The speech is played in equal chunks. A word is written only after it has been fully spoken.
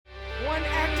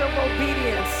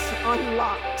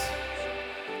unlocked.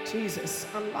 Jesus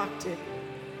unlocked it.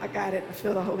 I got it. I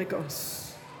feel the Holy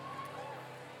Ghost.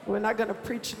 We're not going to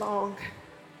preach long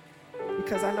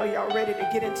because I know y'all ready to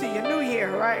get into your new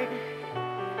year, right?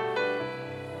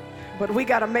 But we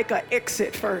got to make an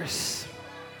exit first.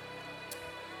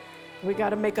 We got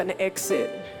to make an exit.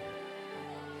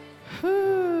 We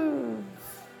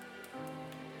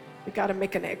got to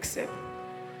make an exit.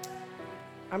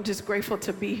 I'm just grateful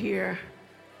to be here.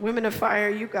 Women of Fire,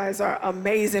 you guys are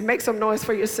amazing. Make some noise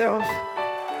for yourself.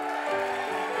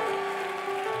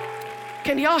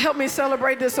 Can y'all help me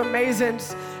celebrate this amazing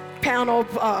panel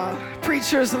of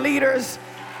preachers, leaders?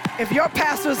 If your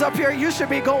pastor's up here, you should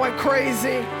be going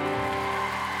crazy.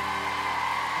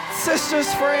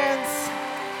 Sisters, friends.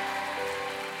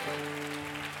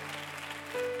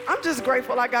 I'm just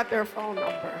grateful I got their phone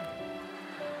number.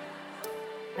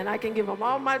 And I can give them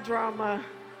all my drama,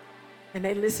 and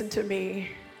they listen to me,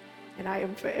 and I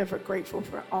am forever grateful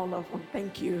for all of them.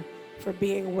 Thank you for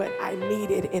being what I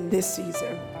needed in this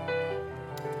season.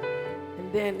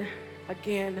 And then,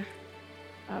 again,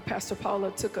 Pastor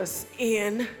Paula took us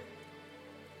in.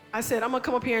 I said, I'm going to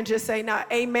come up here and just say, now,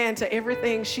 amen to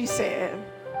everything she said,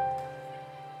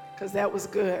 because that was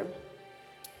good.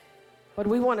 But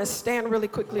we want to stand really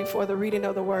quickly for the reading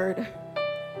of the word.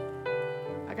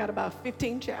 I got about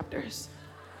 15 chapters.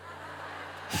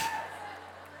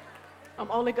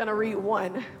 I'm only going to read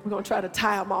one. We're going to try to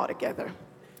tie them all together.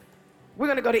 We're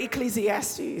going to go to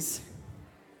Ecclesiastes.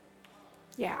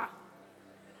 Yeah.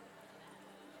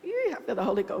 I feel the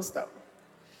Holy Ghost, though.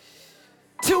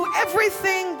 To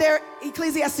everything there,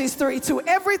 Ecclesiastes 3, to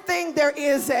everything there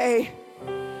is a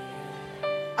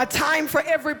time for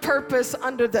every purpose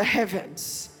under the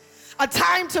heavens. A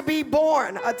time to be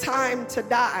born, a time to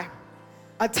die.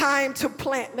 A time to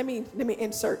plant. Let me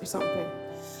insert something.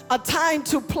 A time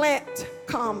to plant,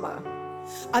 comma.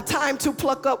 A time to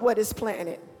pluck up what is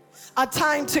planted. A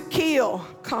time to kill,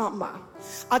 comma.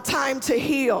 A time to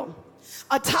heal.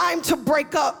 A time to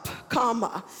break up,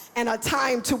 comma. And a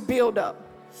time to build up.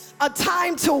 A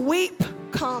time to weep,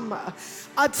 comma.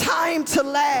 A time to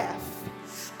laugh.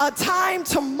 A time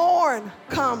to mourn,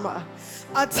 comma.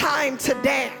 A time to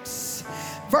dance.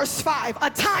 Verse 5, a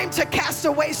time to cast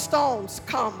away stones,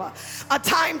 comma. A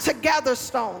time to gather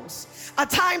stones. A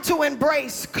time to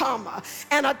embrace, comma.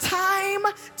 And a time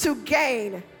to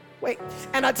gain.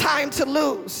 And a time to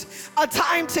lose. A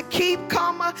time to keep,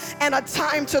 comma. And a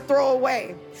time to throw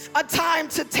away. A time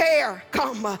to tear,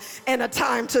 comma. And a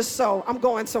time to sow. I'm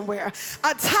going somewhere.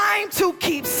 A time to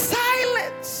keep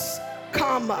silence,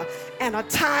 comma. And a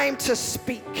time to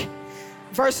speak.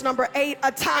 Verse number 8,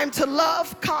 a time to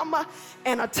love, comma,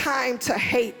 and a time to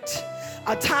hate.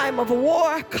 A time of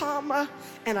war, comma,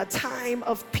 and a time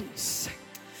of peace.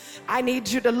 I need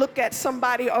you to look at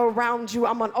somebody around you.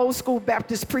 I'm an old school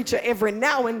Baptist preacher every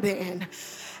now and then.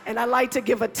 And I like to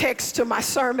give a text to my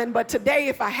sermon. But today,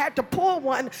 if I had to pull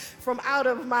one from out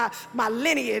of my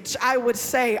lineage, I would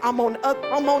say I'm on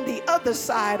the other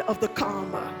side of the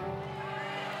comma.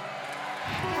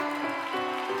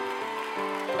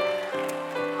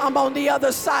 I'm on the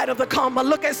other side of the comma.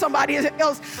 Look at somebody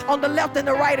else on the left and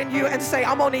the right and you and say,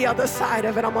 I'm on the other side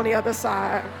of it. I'm on the other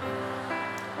side.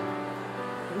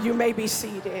 You may be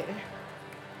seated.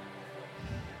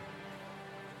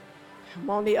 I'm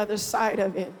on the other side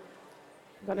of it.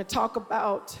 I'm going to talk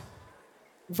about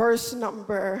verse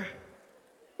number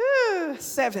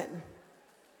 7.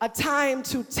 A time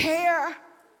to tear,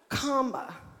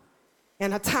 comma,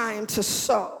 and a time to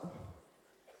sow.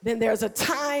 Then there's a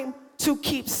time to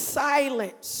keep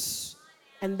silence,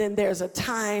 and then there's a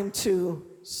time to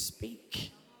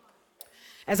speak.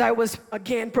 As I was,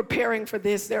 again, preparing for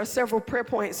this, there are several prayer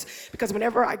points, because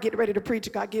whenever I get ready to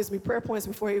preach, God gives me prayer points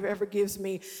before he ever gives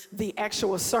me the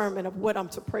actual sermon of what I'm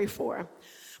to pray for.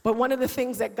 But one of the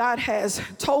things that God has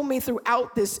told me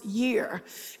throughout this year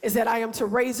is that I am to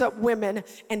raise up women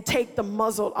and take the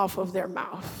muzzle off of their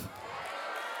mouth.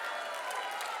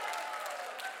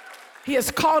 He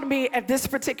has called me at this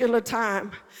particular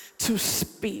time to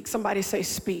speak. Somebody say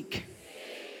speak.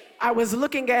 I was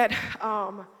looking at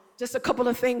just a couple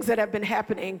of things that have been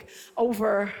happening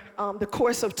over the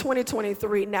course of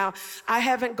 2023. Now, I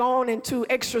haven't gone into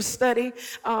extra study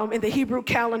in the Hebrew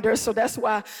calendar, so that's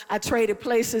why I traded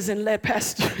places and let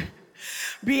Pastor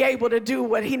be able to do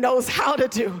what he knows how to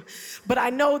do. But I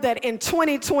know that in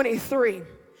 2023,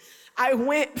 I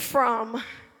went from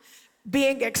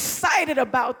being excited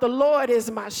about the Lord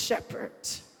is my shepherd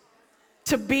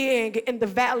to being in the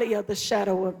valley of the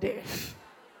shadow of death.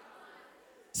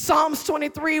 Psalms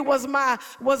 23 was my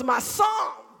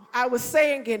song. I was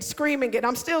saying it, screaming it.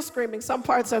 I'm still screaming some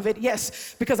parts of it,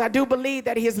 yes, because I do believe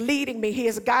that he is leading me. He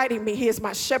is guiding me. He is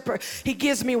my shepherd. He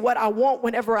gives me what I want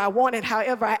whenever I want it,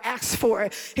 however I ask for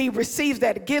it. He receives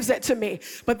that, gives it to me.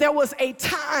 But there was a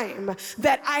time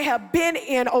that I have been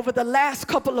in over the last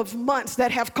couple of months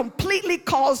that have completely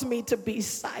caused me to be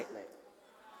silent.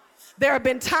 There have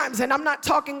been times, and I'm not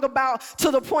talking about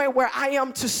to the point where I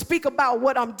am to speak about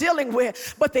what I'm dealing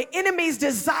with, but the enemy's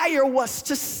desire was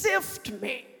to sift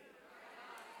me.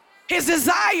 His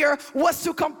desire was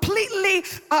to completely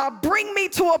bring me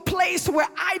to a place where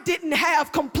I didn't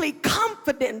have complete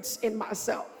confidence in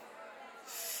myself.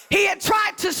 He had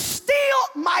tried to steal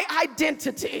my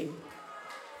identity,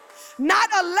 not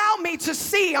allow me to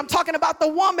see. I'm talking about the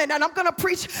woman, and I'm going to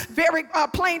preach very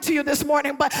plain to you this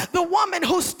morning, but the woman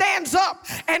who stands up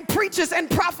and preaches and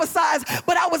prophesies,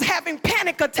 but I was having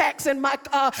panic attacks in my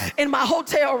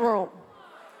hotel room.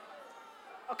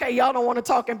 Okay, y'all don't want to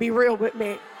talk and be real with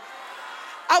me.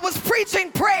 I was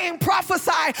preaching, praying,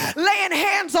 prophesying, laying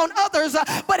hands on others,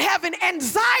 but having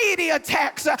anxiety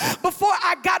attacks before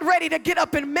I got ready to get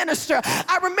up and minister.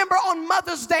 I remember on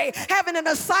Mother's Day having an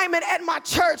assignment at my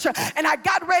church, and I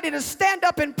got ready to stand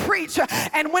up and preach.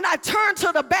 And when I turned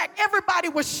to the back, everybody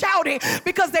was shouting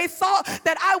because they thought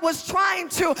that I was trying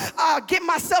to get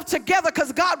myself together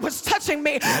because God was touching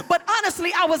me. But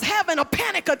honestly, I was having a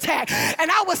panic attack, and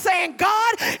I was saying,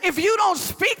 God, if you don't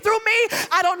speak through me,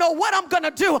 I don't know what I'm going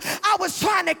to do. I was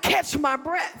trying to catch my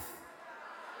breath.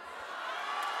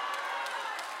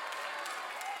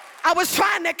 I was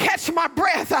trying to catch my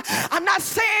breath. I'm not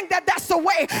saying that that's the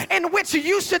way in which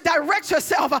you should direct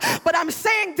yourself, but I'm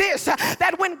saying this,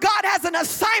 that when God has an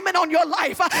assignment on your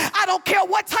life, I don't care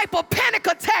what type of panic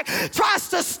attack tries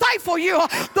to stifle you,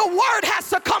 the word has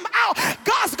to come out.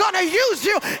 God's going to use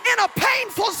you in a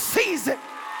painful season.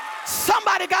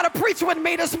 Somebody got to preach with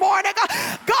me this morning.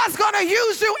 God's going to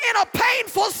use you in a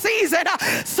painful season.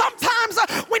 Sometimes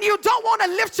when you don't want to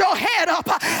lift your head up,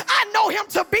 I know him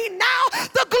to be now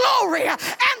the glory and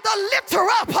the lifter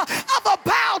up of a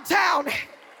bowed down.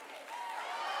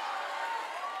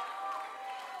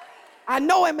 I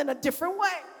know him in a different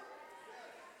way.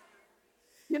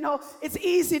 You know, it's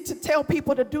easy to tell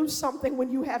people to do something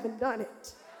when you haven't done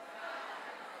it.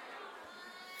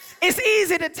 It's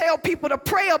easy to tell people to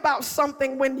pray about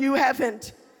something when you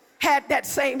haven't had that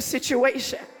same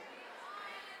situation.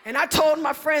 And I told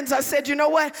my friends, I said, you know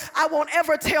what? I won't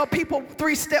ever tell people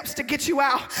 3 steps to get you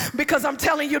out, because I'm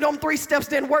telling you, them 3 steps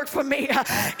didn't work for me.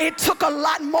 It took a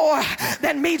lot more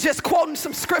than me just quoting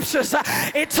some scriptures.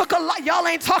 It took a lot. Y'all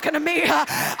ain't talking to me.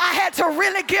 I had to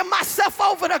really give myself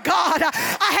over to God.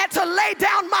 I had to lay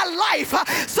down my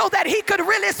life so that he could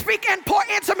really speak and pour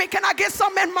into me. Can I get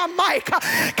some in my mic?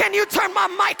 Can you turn my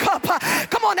mic up?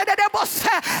 Come on.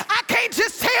 I can't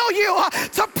just tell you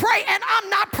to pray and I'm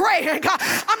not praying.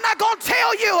 I'm not going to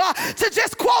tell you to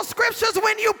just quote scriptures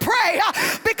when you pray,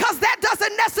 because that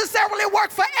doesn't necessarily work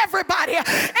for everybody.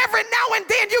 Every now and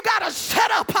then you got to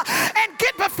shut up and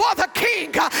get before the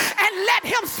king and let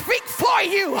him speak for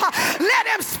you. Let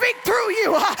him speak through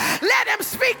you. Let him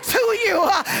speak to you.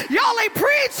 Y'all ain't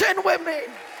preaching with me.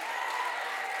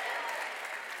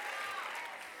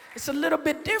 It's a little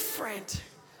bit different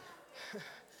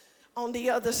on the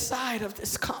other side of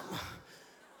this comma.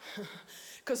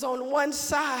 Because on one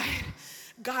side,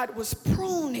 God was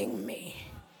pruning me.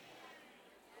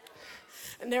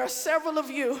 And there are several of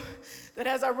you that,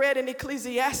 as I read in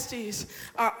Ecclesiastes,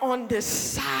 are on this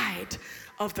side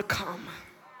of the comma.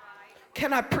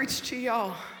 Can I preach to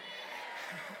y'all?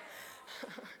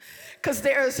 Because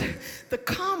there's the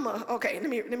comma. Okay, let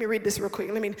me read this real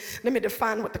quick. Let me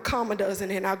define what the comma does, and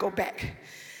then I'll go back.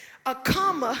 A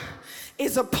comma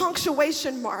is a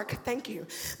punctuation mark, thank you,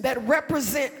 that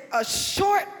represent a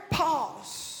short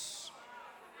pause.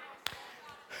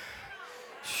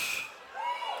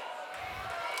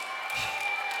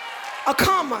 A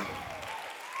comma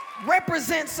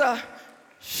represents a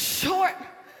short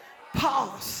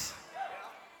pause.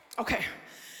 Okay.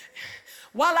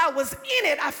 While I was in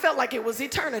it, I felt like it was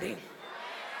eternity.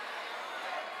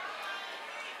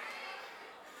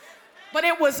 But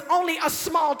it was only a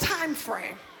small time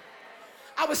frame.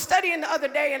 I was studying the other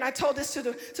day, and I told this to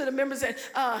the members, and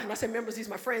I said members, these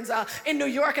are my friends, in New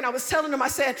York, and I was telling them, I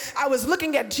said, I was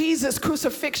looking at Jesus'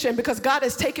 crucifixion because God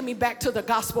has taken me back to the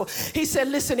gospel. He said,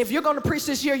 listen, if you're going to preach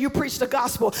this year, you preach the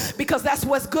gospel, because that's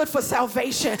what's good for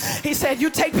salvation. He said,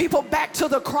 you take people back to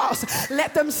the cross.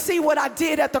 Let them see what I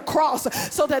did at the cross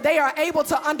so that they are able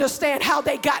to understand how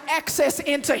they got access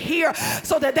into here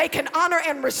so that they can honor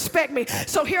and respect me.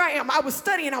 So here I am. I was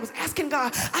studying. I was asking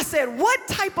God, I said, what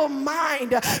type of mind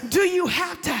mind do you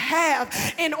have to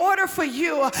have in order for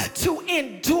you to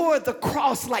endure the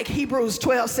cross, like Hebrews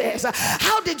 12 says?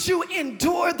 How did you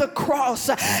endure the cross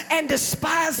and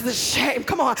despise the shame?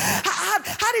 Come on.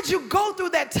 How did you go through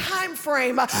that time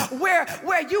frame where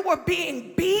you were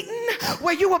being beaten,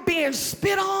 where you were being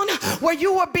spit on, where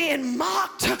you were being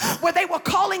mocked, where they were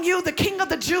calling you the King of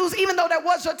the Jews, even though that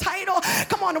was your title?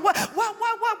 Come on,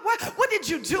 what did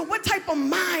you do? What type of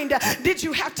mind did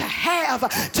you have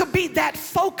to be that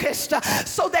focused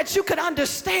so that you could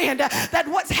understand that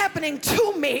what's happening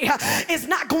to me is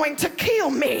not going to kill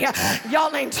me?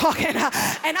 Y'all ain't talking.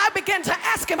 And I began to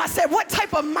ask him, I said, what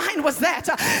type of mind was that?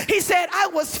 He said, I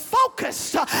was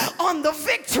focused on the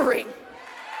victory.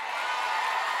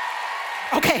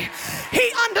 Okay, he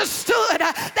understood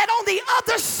that on the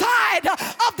other side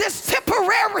of this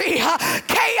temporary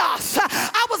chaos,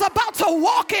 I was about to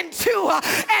walk into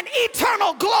an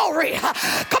eternal glory.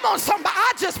 Come on, somebody,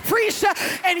 I just preached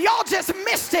and y'all just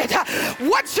missed it.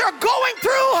 What you're going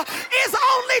through is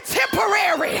only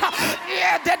temporary.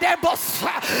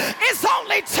 It's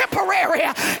only temporary.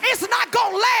 It's not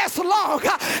going to last long.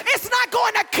 It's not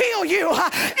going to kill you.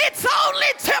 It's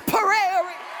only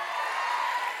temporary.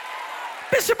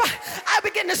 Bishop, I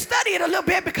began to study it a little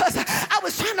bit because I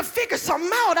was trying to figure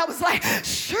something out. I was like,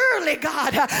 surely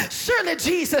God, surely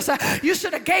Jesus, you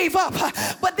should have gave up.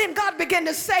 But then God began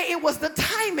to say it was the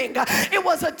timing. It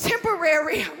was a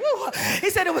temporary, he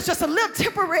said it was just a little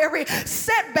temporary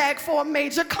setback for a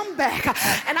major comeback.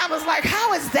 And I was like,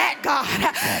 how is that, God?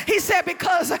 He said,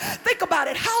 because think about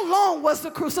it. How long was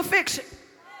the crucifixion?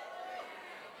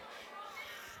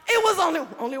 It was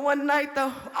only one night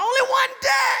though. Only one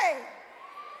day.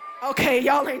 Okay,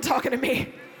 y'all ain't talking to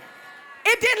me.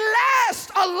 It didn't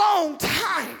last a long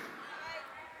time.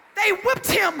 They whipped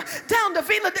him down to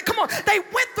Vila. Come on, they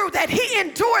went through that. He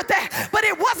endured that, but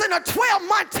it wasn't a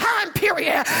 12-month time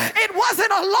period. It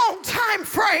wasn't a long time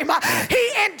frame. He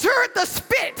endured the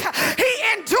spit. He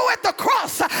endured the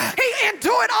cross. He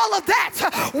endured all of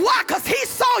that. Why? Because he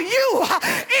saw you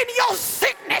in your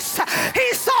sickness. He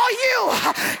saw you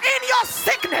in your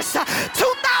sickness.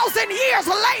 2,000 years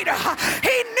later,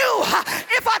 he knew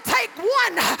if I take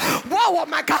one, oh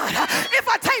my God, if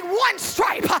I take one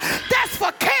stripe, that's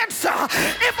for cancer.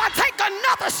 If I take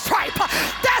another stripe,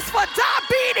 that's for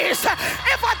diabetes.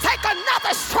 If I take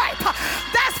another stripe,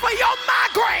 that's for your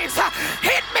migraines.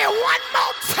 Hit me one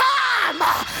more time.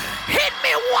 Hit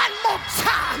me one more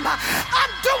time.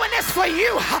 I'm doing this for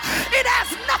you. It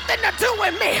has nothing to do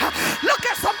with me. Look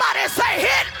at somebody and say,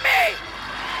 hit me.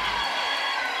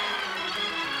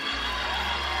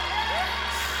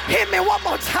 Hit me one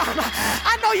more time.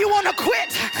 I know you want to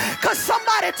quit because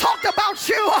somebody talked about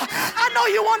you. I know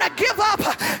you want to give up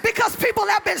because people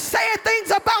have been saying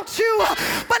things about you.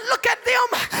 But look at them.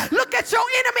 Look at your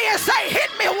enemy and say, hit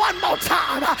me one more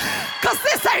time. Because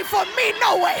this ain't for me,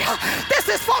 no way. This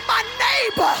is for my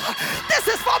neighbor. This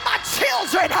is for my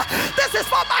children. This is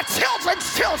for my children's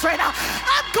children.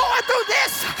 I'm going through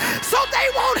this so they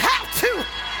won't have to.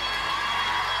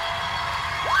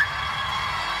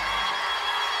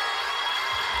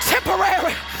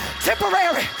 Temporary,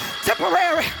 temporary,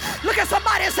 temporary. Look at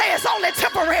somebody and say, it's only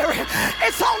temporary.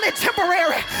 It's only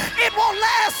temporary. It won't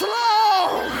last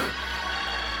long.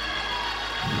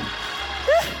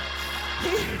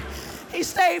 He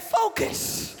stayed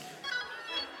focused.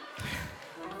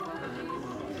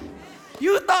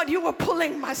 You thought you were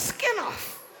pulling my skin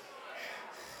off,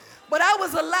 but I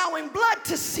was allowing blood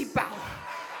to seep out.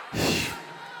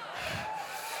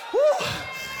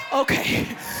 Okay,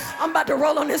 I'm about to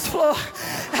roll on this floor.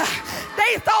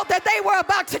 They thought that they were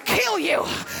about to kill you,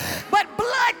 but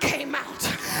blood came out.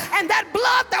 And that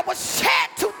blood that was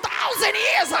shed 2,000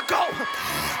 years ago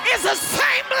is the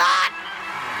same blood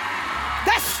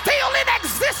that's still in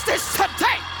existence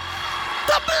today.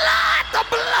 The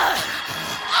blood,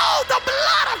 oh, the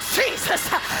blood of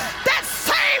Jesus. That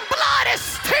same blood is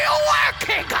still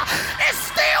working.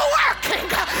 It's still working.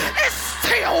 It's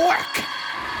still working.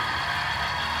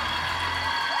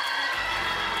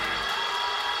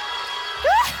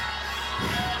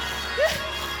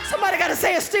 Somebody got to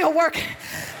say it's still working.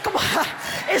 Come on,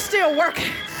 it's still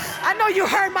working. I know you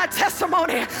heard my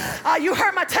testimony.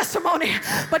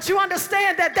 But you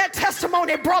understand that that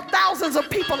testimony brought thousands of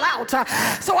people out.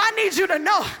 So I need you to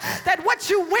know that what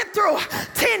you went through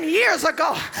 10 years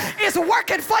ago is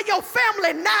working for your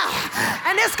family now.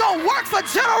 And it's going to work for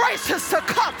generations to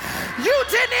come. You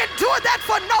didn't endure that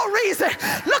for no reason.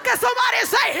 Look at somebody and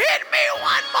say, hit me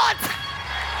one more time.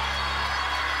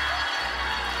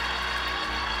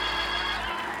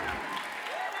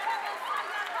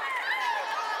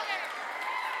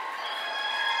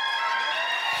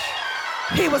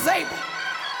 he was able.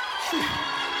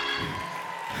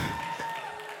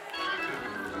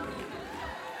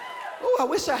 Oh, I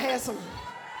wish I had some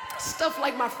stuff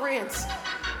like my friends.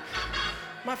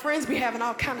 My friends be having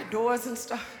all kind of doors and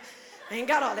stuff. I ain't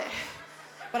got all that.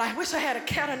 But I wish I had a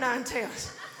cat of nine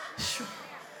tails.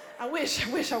 I wish.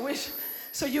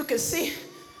 So you can see.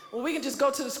 Well, we can just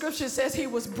go to the scripture. It says he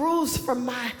was bruised for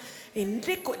my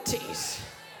iniquities.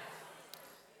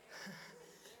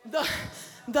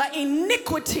 The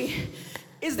iniquity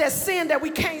is that sin that we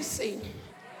can't see.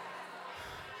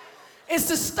 It's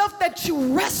the stuff that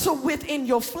you wrestle with in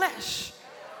your flesh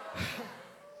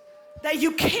that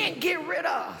you can't get rid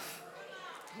of.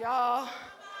 Y'all.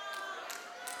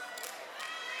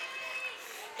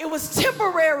 It was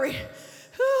temporary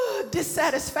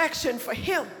dissatisfaction for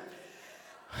him,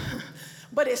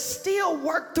 but it still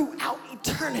worked throughout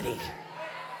eternity.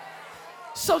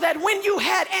 So that when you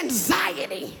had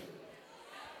anxiety,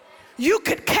 you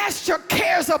could cast your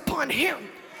cares upon him,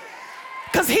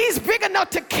 because he's big enough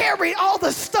to carry all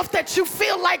the stuff that you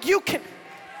feel like you can.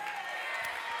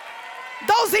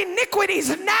 Those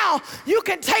iniquities now, you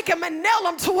can take them and nail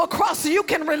them to a cross. You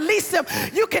can release them.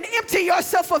 You can empty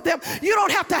yourself of them. You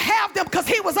don't have to have them because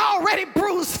he was already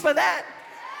bruised for that.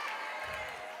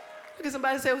 Look at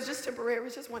somebody say it was just temporary. It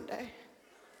was just one day.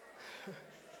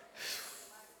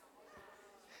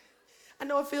 I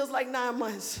know it feels like 9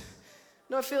 months.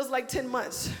 I know it feels like 10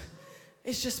 months.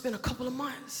 It's just been a couple of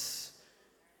months.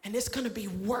 And it's going to be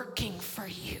working for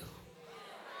you.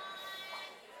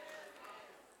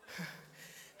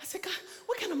 I said, God,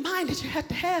 what kind of mind did you have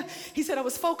to have? He said, I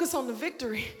was focused on the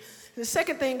victory. And the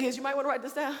second thing is, you might want to write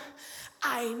this down.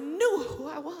 I knew who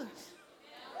I was.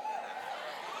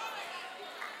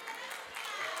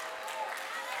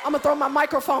 I'm going to throw my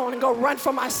microphone and go run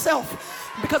for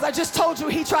myself, because I just told you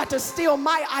he tried to steal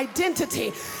my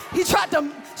identity. He tried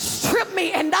to strip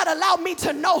me and not allow me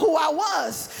to know who I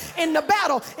was in the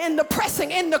battle, in the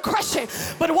pressing, in the crushing.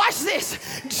 But watch this.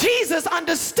 Jesus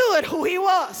understood who he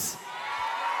was.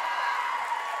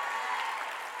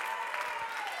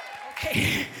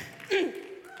 Okay.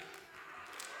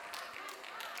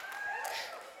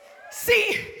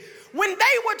 See, when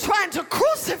they were trying to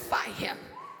crucify him,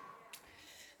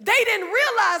 they didn't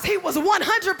realize he was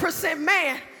 100%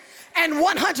 man and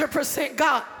 100%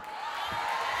 God.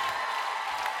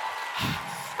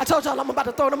 I told y'all I'm about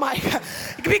to throw the mic.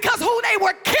 Because who they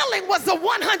were killing was the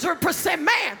 100%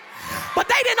 man. But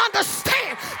they didn't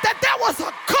understand that there was a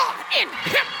God in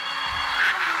him.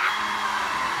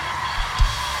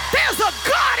 There's a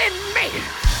God in me.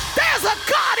 There's a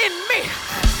God in me.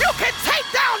 You can take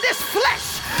down this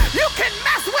flesh. You can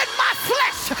mess with my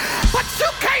flesh, but you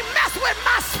can't mess with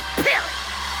my spirit.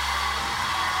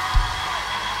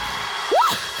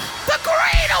 Woo! The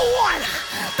greater one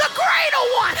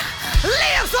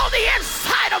lives on the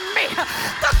inside of me.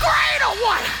 The greater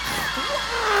one.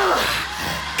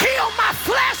 Kill my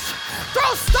flesh.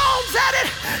 Throw stones at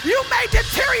it. You may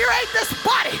deteriorate this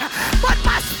body, but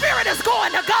my spirit is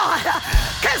going to God.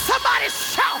 Can somebody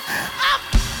shout?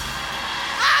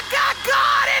 I got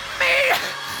God in me.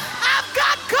 I've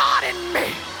got God in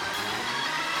me.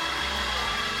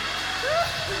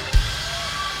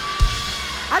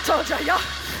 I told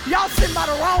y'all sitting by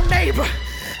the wrong neighbor.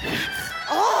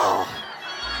 Oh.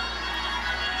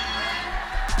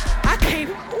 I can't.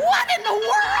 What in the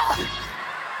world?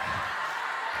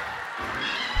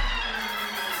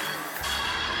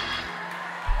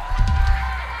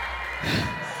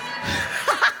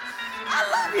 I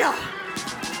love y'all.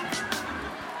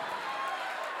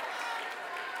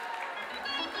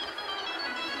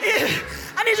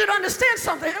 I need you to understand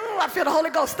something. Oh, I feel the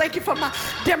Holy Ghost. Thank you for my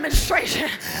demonstration.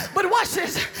 But watch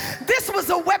this. This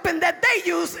was a weapon that they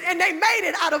used, and they made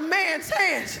it out of man's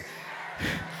hands.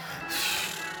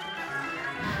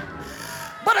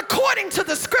 But according to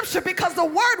the scripture, because the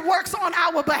word works on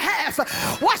our behalf,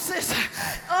 watch this.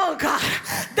 Oh God,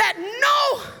 that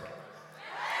no.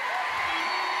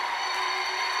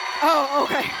 Oh,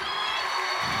 okay.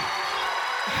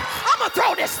 I'm gonna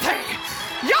throw this thing.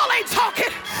 Y'all ain't talking.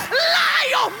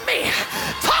 Lie on me.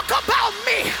 Talk about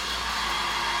me.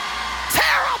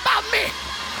 Tear about me.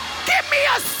 Give me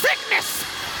a sickness.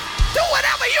 Do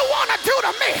whatever you want to do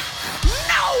to me.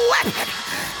 No weapon.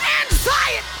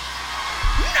 Anxiety.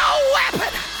 No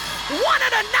weapon. 1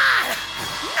 of the 9.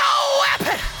 No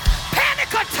weapon.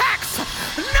 Panic attacks.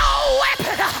 No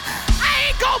weapon. I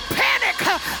ain't gonna panic.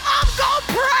 I'm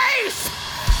gonna praise.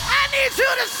 I need you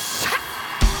to shout.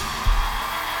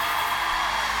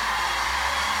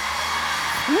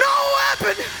 No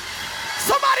weapon.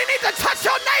 Somebody needs to touch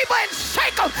your neighbor and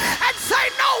shake them and say,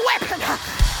 no weapon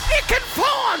It can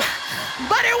form,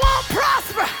 but it won't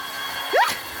prosper.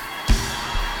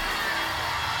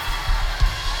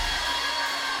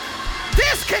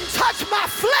 This can touch my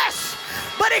flesh,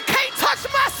 but it can't touch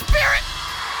my spirit.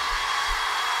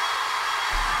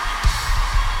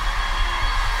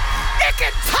 It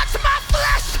can touch my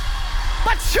flesh,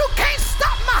 but you can't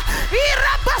stop my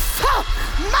irabaso,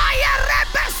 my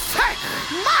rebese,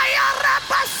 my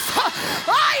arabaso, I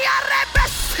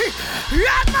rebesi,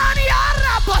 yamani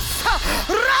arabaso,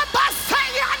 rabase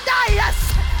yandayas.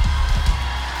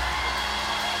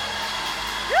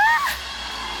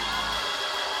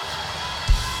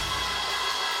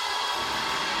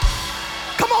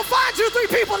 Come on, find you 3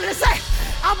 people and say,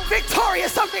 I'm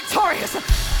victorious, I'm victorious.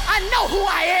 I know who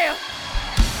I am.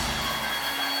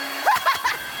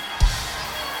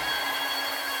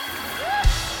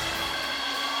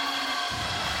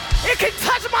 It can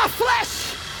touch my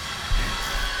flesh,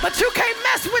 but you can't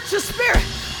mess with your spirit.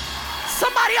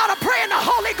 Somebody ought to pray in the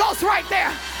Holy Ghost right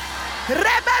there.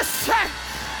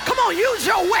 Come on, use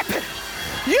your weapon.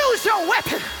 Use your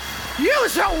weapon.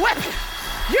 Use your weapon.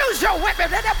 Use your weapon.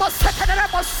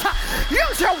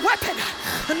 Use your weapon.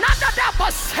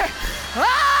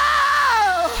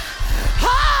 Oh!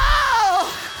 Oh!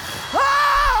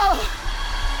 Oh!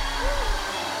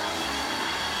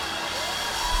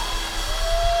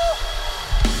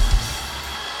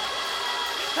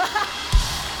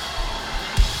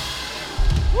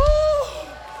 Woo!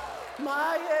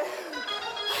 My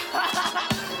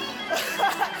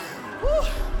Woo!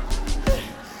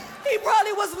 He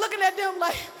probably was looking at them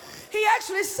like, he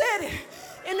actually said it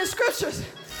in the scriptures.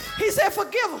 He said,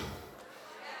 forgive them,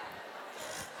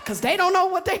 because they don't know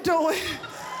what they're doing.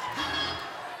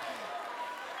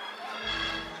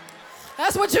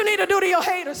 That's what you need to do to your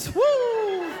haters.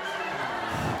 Woo!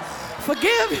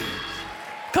 Forgive,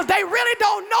 because they really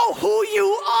don't know who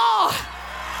you are.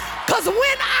 Because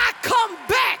when I come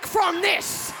back from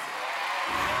this,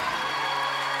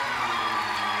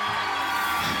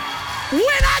 when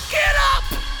I get up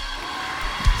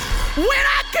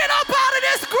out of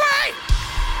this grave,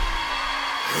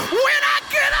 when I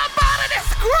get up out of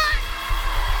this grave,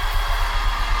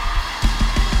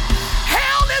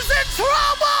 hell is in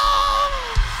trouble.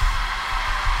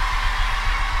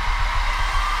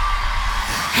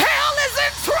 Hell is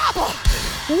in trouble.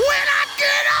 When I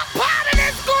get up out of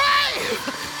this grave,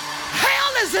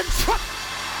 hell is in trouble.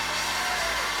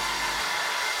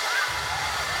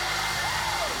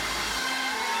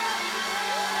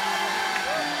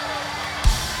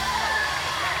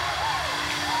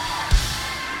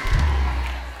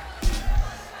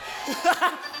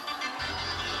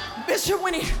 Bishop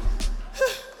Winnie,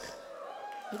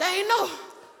 they ain't know.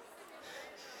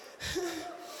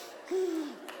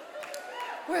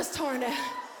 Where's Torn at?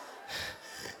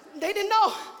 They didn't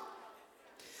know.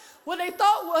 What they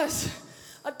thought was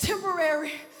a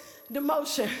temporary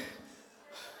demotion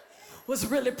was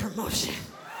really promotion.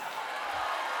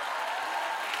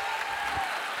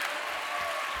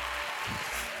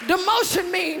 Demotion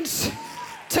means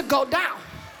to go down.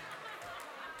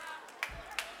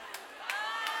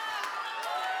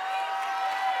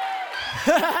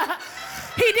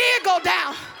 He did go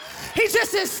down. He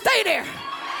just didn't stay there.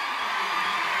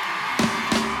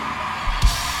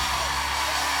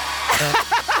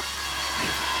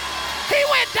 He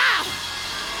went down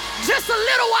just a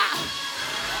little while.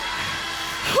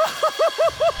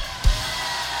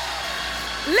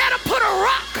 Let him put a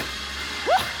rock.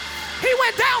 He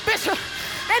went down, Bishop,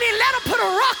 and he let him put a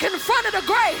rock in front of the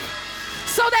grave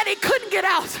so that he couldn't get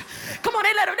out. Come on,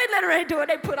 they let him do it.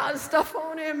 They put all the stuff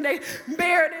on him. They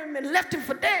buried him and left him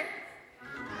for dead.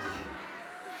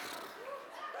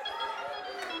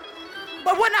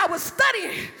 But when I was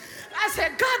studying, I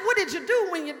said, God, what did you do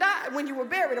when you died, when you were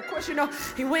buried? Of course, you know,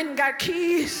 he went and got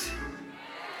keys.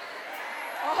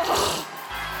 Oh.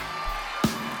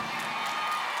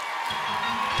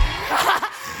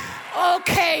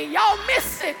 Okay, y'all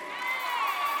missed it.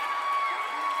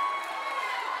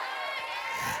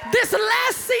 This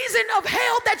last season of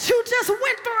hell that you just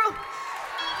went through,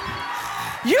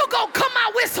 you gonna come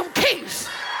out with some keys.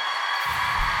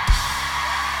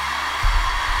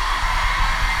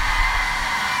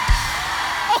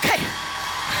 Okay.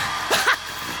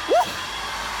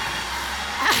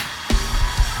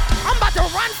 I'm about to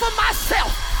run for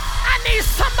myself. I need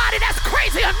somebody that's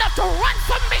crazy enough to run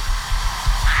for me.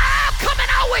 I'm coming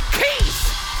out with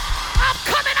keys. I'm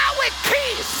coming out with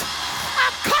keys.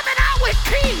 I'm coming out with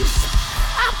keys.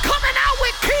 I'm coming out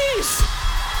with keys.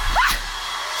 Ah,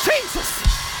 Jesus.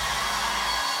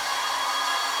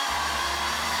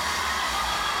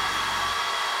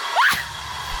 Ah,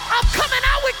 I'm coming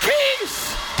out with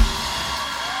keys.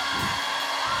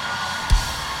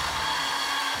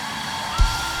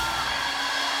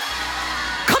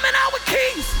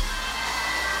 keys.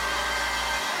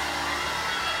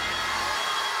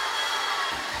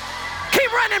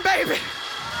 Keep running, baby.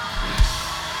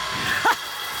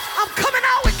 I'm coming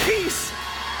out with keys.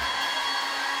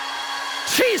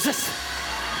 Jesus.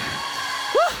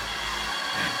 Woo.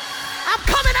 I'm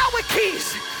coming out with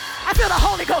keys. I feel the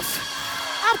Holy Ghost.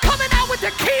 I'm coming out with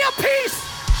the key of peace.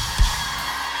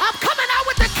 I'm coming out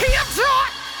with the key of joy.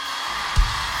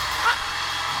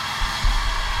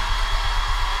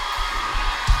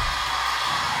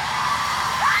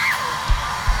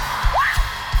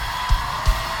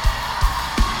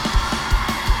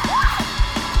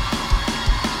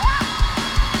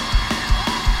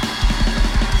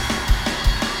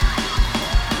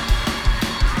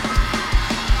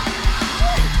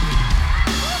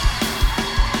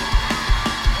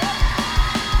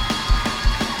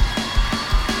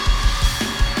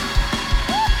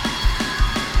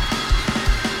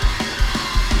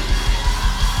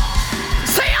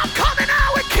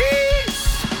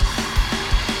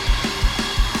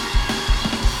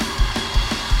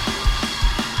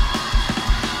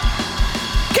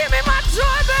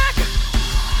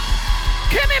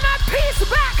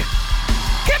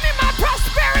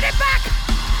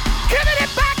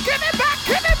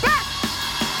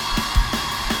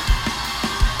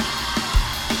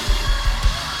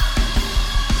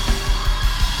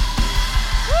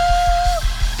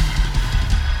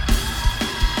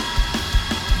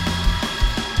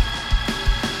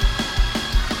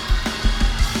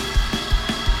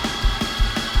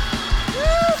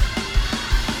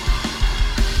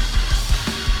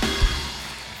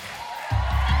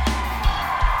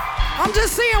 I'm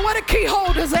just seeing where the key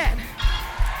holder's at.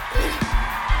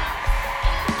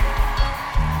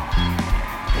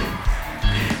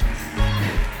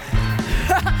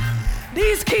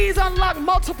 These keys unlock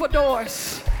multiple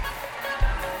doors.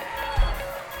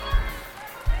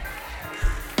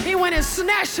 He went and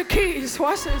snatched the keys.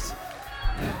 Watch this.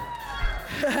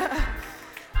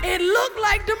 It looked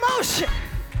like demotion.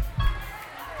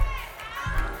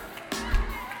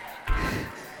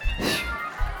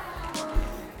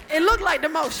 It looked like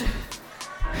demotion,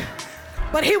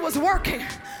 but he was working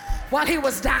while he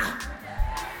was down.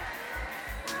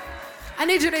 I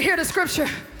need you to hear the scripture.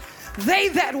 They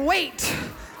that wait.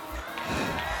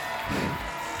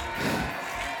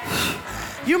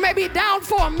 You may be down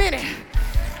for a minute,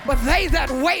 but they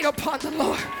that wait upon the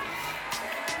Lord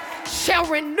shall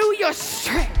renew your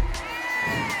strength.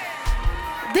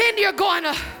 Then you're going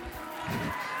to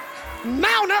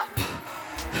mount up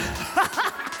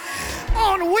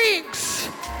on wings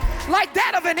like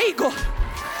that of an eagle.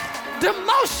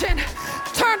 Demotion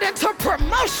turned into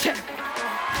promotion.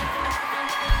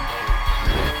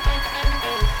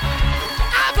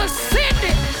 I've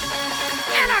ascended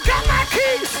and I got my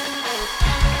keys.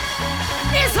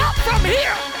 It's up from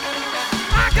here.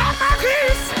 I got my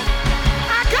keys.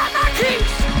 I got my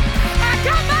keys. I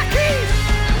got my keys.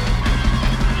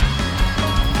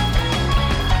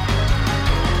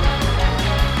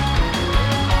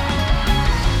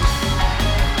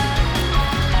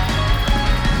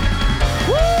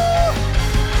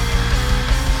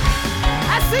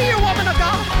 See you, woman of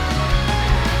God.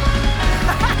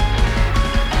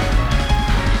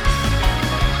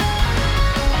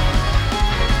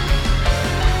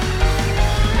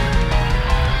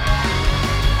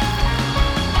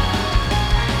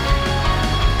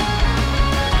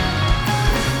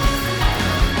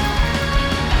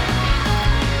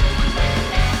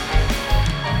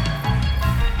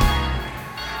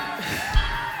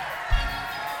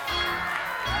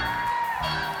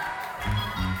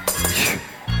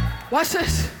 Watch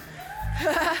this.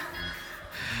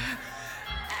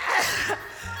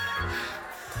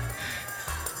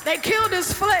 They killed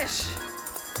his flesh.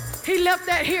 He left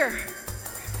that here.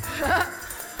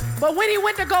 But when he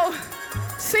went to go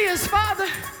see his father,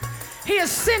 he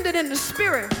ascended in the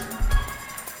spirit.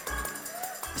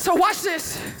 So watch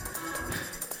this.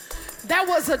 That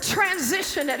was a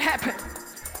transition that happened.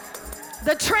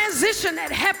 The transition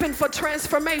that happened for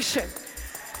transformation.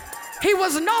 He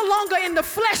was no longer in the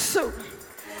flesh suit.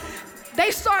 They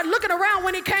started looking around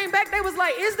when he came back. They was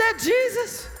like, is that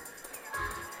Jesus?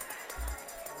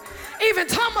 Even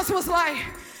Thomas was like,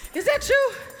 is that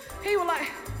you? He was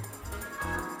like,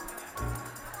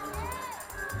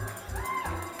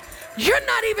 you're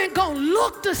not even gonna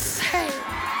look the same.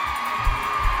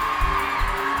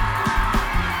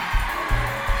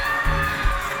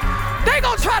 They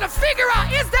gonna try to figure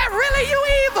out, is that really you,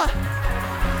 Eva?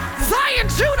 Zion,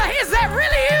 Judah, is that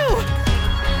really you?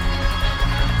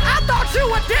 I thought you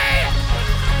were dead.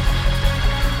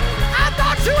 I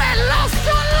thought you had lost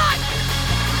your life.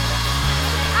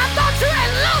 I thought you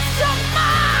had lost your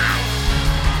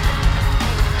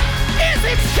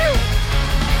against you.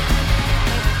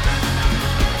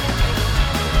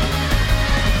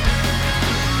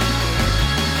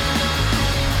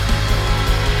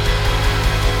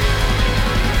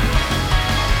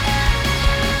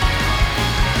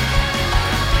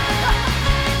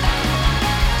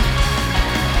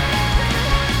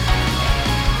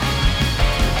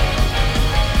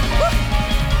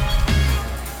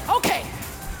 Okay,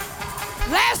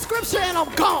 last scripture and I'm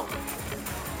gone.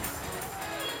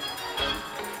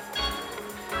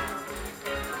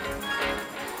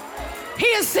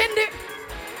 He ascended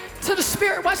to the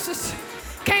Spirit. Watch this.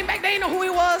 Came back. They didn't know who he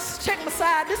was. Check my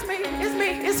side. This me. It's me.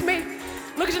 It's me.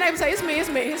 Look at your neighbor and say, it's me. It's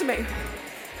me. It's me.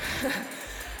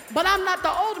 But I'm not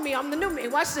the old me. I'm the new me.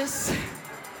 Watch this.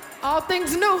 All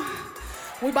things new.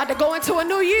 We about to go into a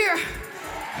new year.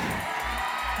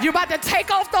 You're about to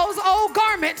take off those old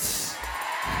garments.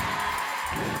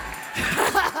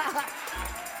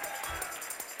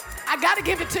 I got to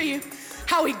give it to you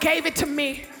how he gave it to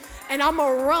me. And I'm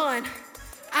going to run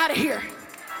out of here.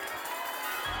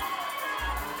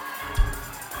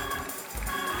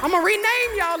 I'm going to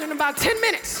rename y'all in about 10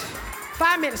 minutes,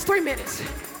 5 minutes, 3 minutes.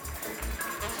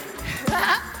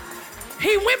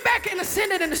 He went back and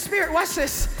ascended in the Spirit. Watch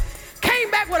this.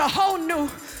 Came back with a whole new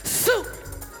suit.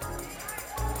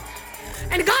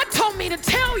 And God told me to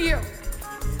tell you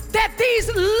that these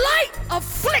light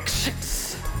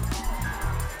afflictions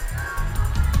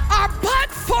are but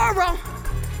for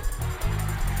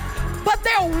but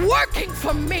they're working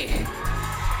for me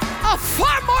a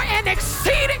far more and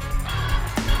exceeding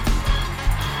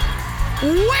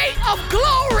weight of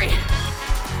glory.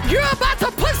 You're about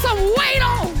to put some weight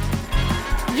on.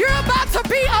 You're about to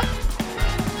be a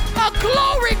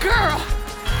glory girl.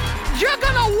 You're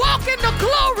gonna walk in the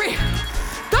glory.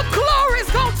 The glory is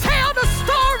gonna tell the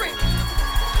story.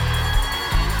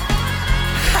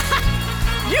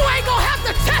 You ain't gonna have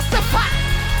to testify.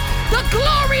 The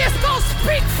glory is gonna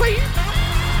speak for you.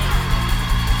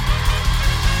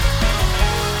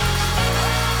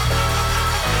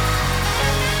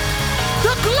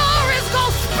 The glory is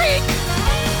gonna speak.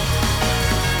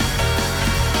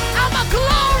 I'm a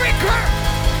glory girl.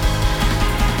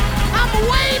 I'm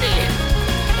waiting.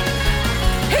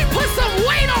 He put some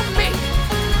weight on me.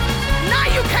 Now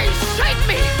you can't shake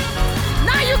me.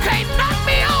 Now you can't knock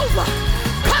me over.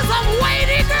 'Cause I'm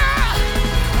waiting, girl.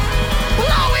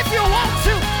 Blow if you want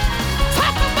to.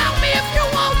 Talk about me if you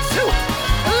want to.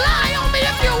 Lie on me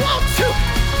if you want to.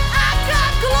 I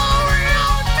got glory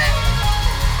on me.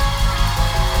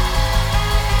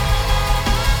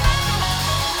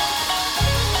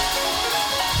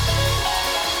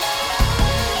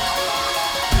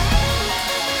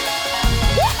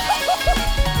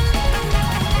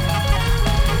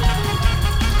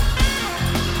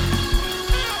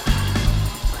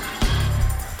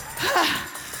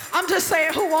 I'm just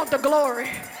saying, who want the glory?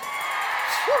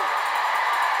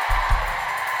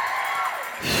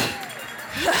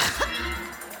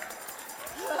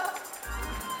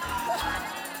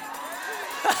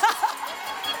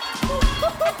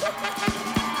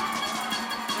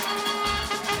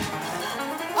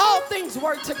 All things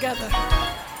work together.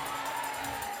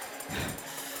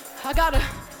 I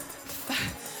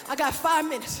got 5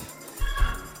 minutes.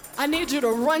 I need you to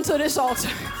run to this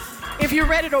altar. If you're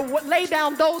ready to lay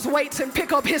down those weights and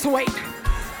pick up his weight.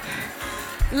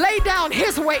 Lay down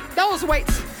his weight, those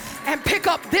weights, and pick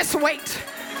up this weight.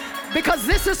 Because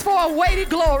this is for a weighty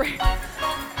glory.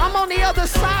 I'm on the other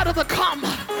side of the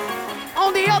comma.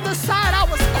 On the other side, I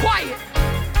was quiet.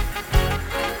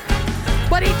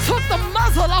 But he took the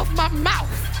muzzle off my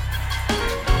mouth.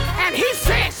 And he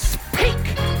said,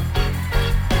 speak.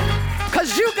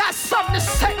 Because you got something to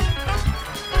say.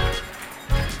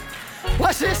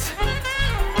 Watch this.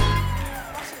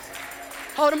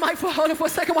 Hold it for a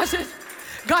second. Watch this.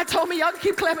 God told me, y'all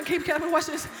keep clapping. Watch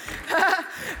this.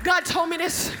 God told me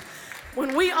this.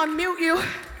 When we unmute you,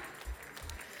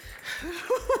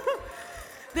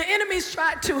 the enemies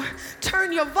tried to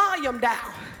turn your volume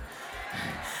down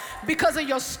because of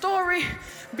your story,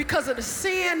 because of the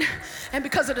sin, and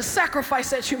because of the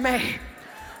sacrifice that you made.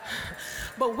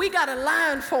 But we got a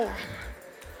line for them.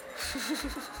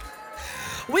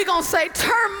 We're going to say,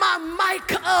 turn my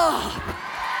mic up.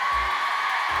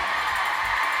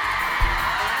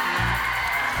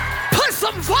 Put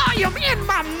some volume in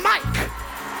my mic.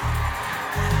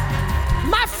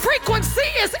 My frequency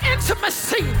is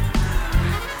intimacy.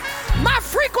 My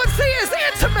frequency is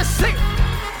intimacy.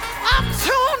 I'm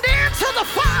tuned in to the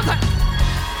Father.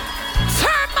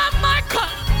 Turn my mic up.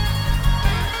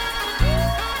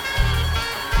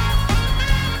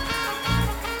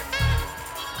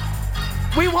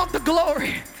 We want the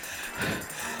glory.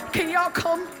 Can y'all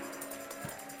come?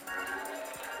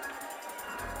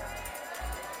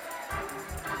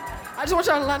 I just want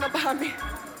y'all to line up behind me.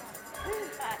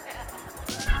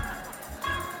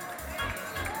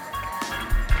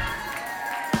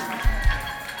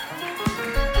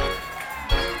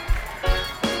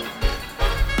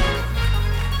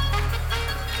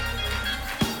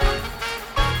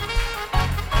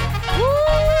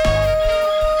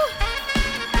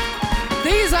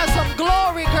 These are some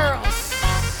glory girls.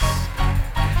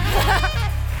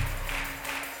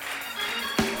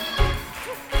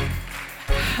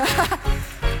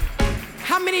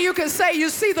 How many of you can say you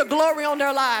see the glory on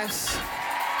their lives?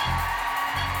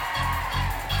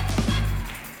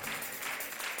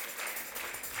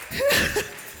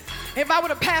 If I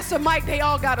would have passed the mic, they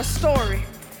all got a story.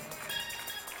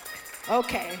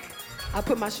 Okay, I'll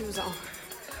put my shoes on.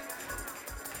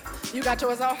 You got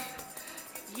yours off?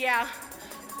 Yeah.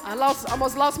 I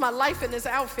almost lost my life in this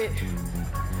outfit.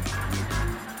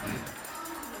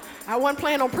 I wasn't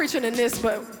planning on preaching in this,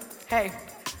 but hey,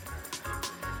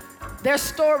 their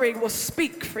story will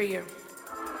speak for you.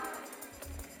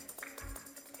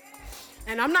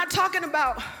 And I'm not talking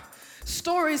about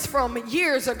stories from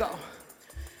years ago.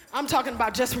 I'm talking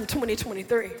about just from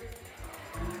 2023.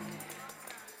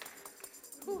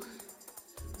 Whew.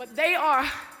 But they are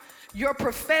your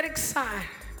prophetic sign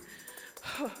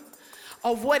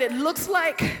of what it looks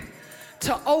like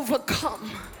to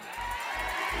overcome.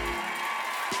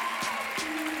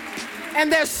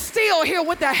 And they're still here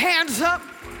with their hands up.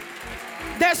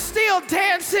 They're still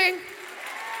dancing.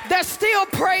 They're still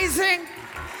praising.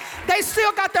 They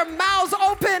still got their mouths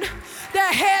open,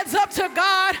 their heads up to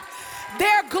God.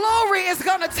 Their glory is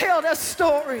gonna tell their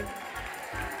story.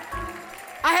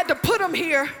 I had to put them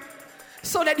here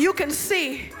so that you can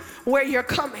see where you're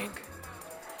coming.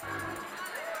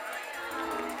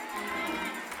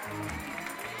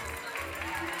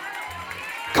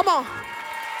 Come on.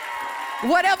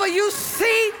 Whatever you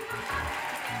see,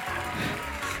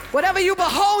 whatever you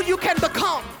behold, you can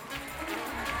become.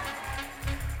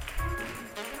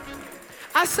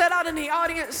 I sat out in the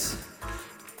audience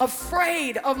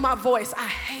afraid of my voice. I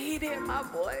hated my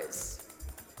voice.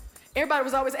 Everybody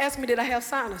was always asking me, did I have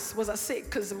sinus? Was I sick?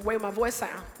 Because of the way my voice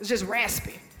sounds. It's just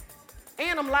raspy.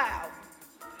 And I'm loud.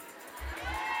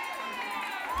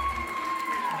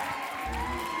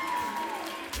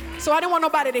 So I didn't want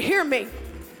nobody to hear me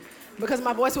because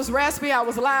my voice was raspy, I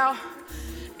was loud.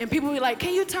 And people would be like,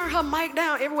 can you turn her mic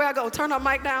down? Everywhere I go, turn her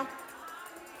mic down.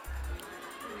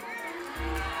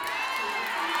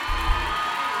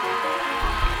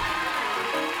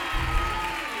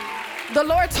 The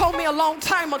Lord told me a long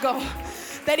time ago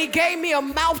that he gave me a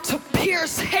mouth to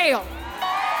pierce hell.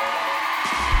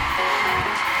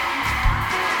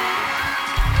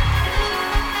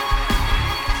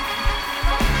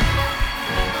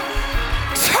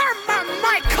 Turn my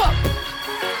mic up.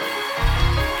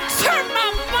 Turn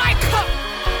my mic up.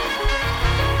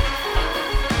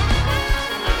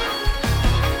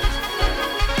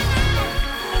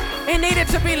 It needed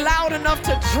to be loud enough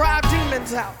to drive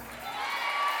demons out.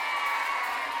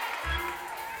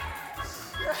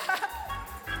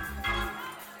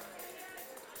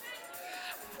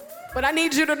 But I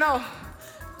need you to know,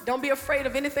 don't be afraid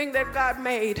of anything that God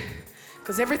made,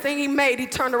 because everything he made, he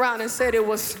turned around and said it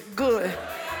was good.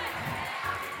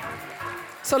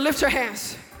 So lift your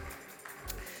hands.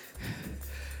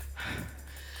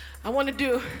 I want to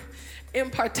do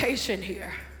impartation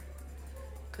here,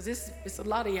 because it's a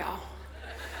lot of y'all.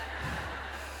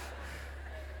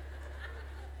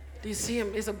 Do you see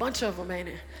him? It's a bunch of them, ain't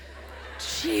it?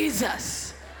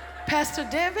 Jesus. Pastor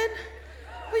Devin,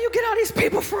 where you get all these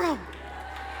people from?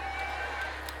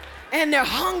 And they're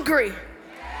hungry.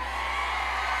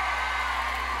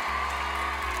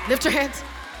 Lift your hands.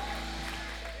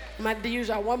 I'm going to use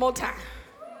y'all one more time.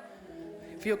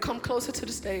 If you'll come closer to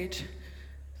the stage,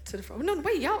 to the front. No,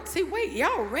 wait, y'all, see, wait,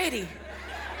 y'all ready.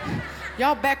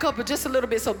 Y'all back up just a little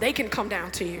bit so they can come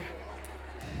down to you.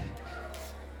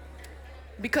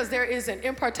 Because there is an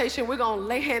impartation, we're going to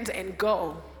lay hands and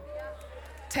go.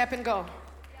 Tap and go.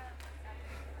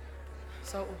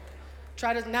 So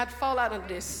try to not fall out of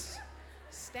this.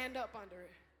 Stand up under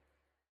it.